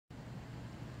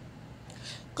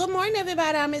Good morning,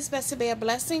 everybody. I'm Miss to be a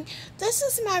blessing. This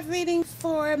is my reading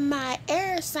for my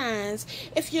air signs.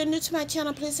 If you're new to my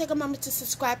channel, please take a moment to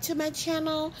subscribe to my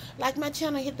channel, like my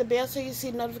channel, hit the bell so you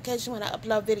see notification when I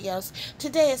upload videos.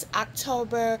 Today is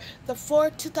October the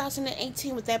 4th,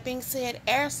 2018. With that being said,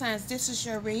 air signs, this is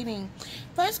your reading.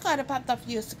 First card that popped up for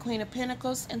you is the Queen of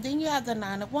Pentacles, and then you have the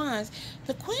Nine of Wands.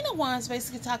 The Queen of Wands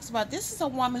basically talks about this is a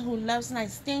woman who loves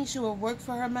nice things. She will work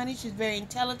for her money. She's very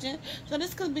intelligent. So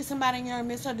this could be somebody in your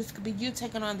midst, or this could be you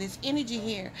taking on this energy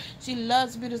here. She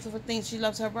loves beautiful things. She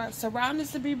loves her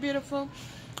surroundings to be beautiful.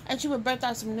 And she would birth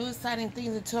out some new exciting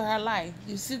things into her life.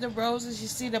 You see the roses, you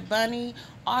see the bunny,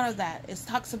 all of that. It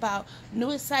talks about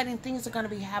new exciting things are going to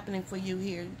be happening for you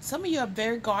here. Some of you are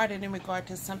very guarded in regard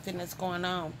to something that's going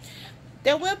on.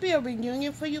 There will be a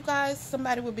reunion for you guys.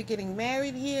 Somebody will be getting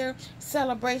married here.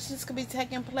 Celebrations could be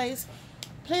taking place.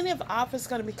 Plenty of offers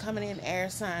going to be coming in, air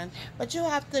sign. But you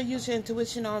have to use your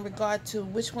intuition on regard to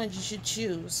which ones you should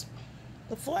choose.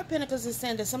 The Four of Pentacles is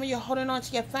saying that some of you are holding on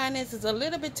to your finances a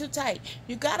little bit too tight.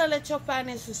 You got to let your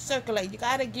finances circulate. You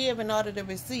got to give in order to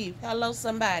receive. Hello,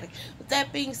 somebody. With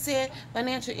that being said,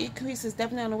 financial increase is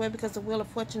definitely on the way because the Wheel of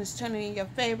Fortune is turning in your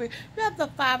favor. You have the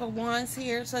Five of Wands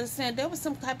here. So it's saying there was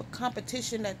some type of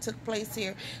competition that took place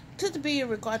here to be in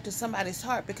regard to somebody's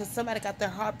heart, because somebody got their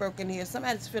heart broken here.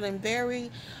 Somebody's feeling very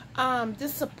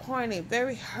disappointed,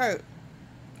 very hurt.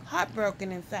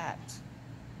 Heartbroken, in fact.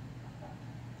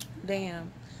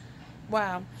 Damn.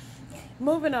 Wow.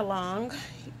 Moving along.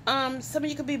 Some of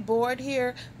you could be bored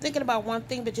here, thinking about one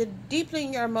thing, but you're deeply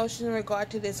in your emotions in regard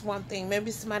to this one thing.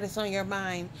 Maybe somebody's on your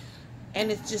mind,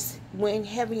 and it's just weighing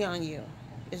heavy on you.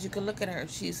 As you can look at her,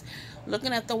 she's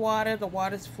looking at the water. The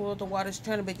water's full. The water's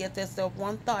turning, but yet there's the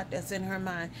one thought that's in her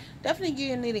mind. Definitely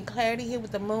you're needing clarity here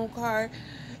with the Moon card.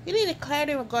 You need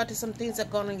clarity in regard to some things that are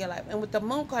going on in your life. And with the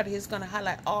Moon card here, it's going to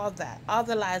highlight all that. All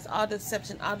the lies, all the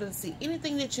deception, all the deceit.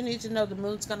 Anything that you need to know, the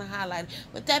Moon's going to highlight.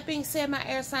 With that being said, my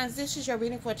air signs, this is your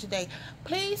reading for today.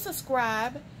 Please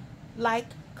subscribe, like,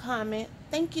 comment.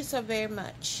 Thank you so very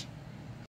much.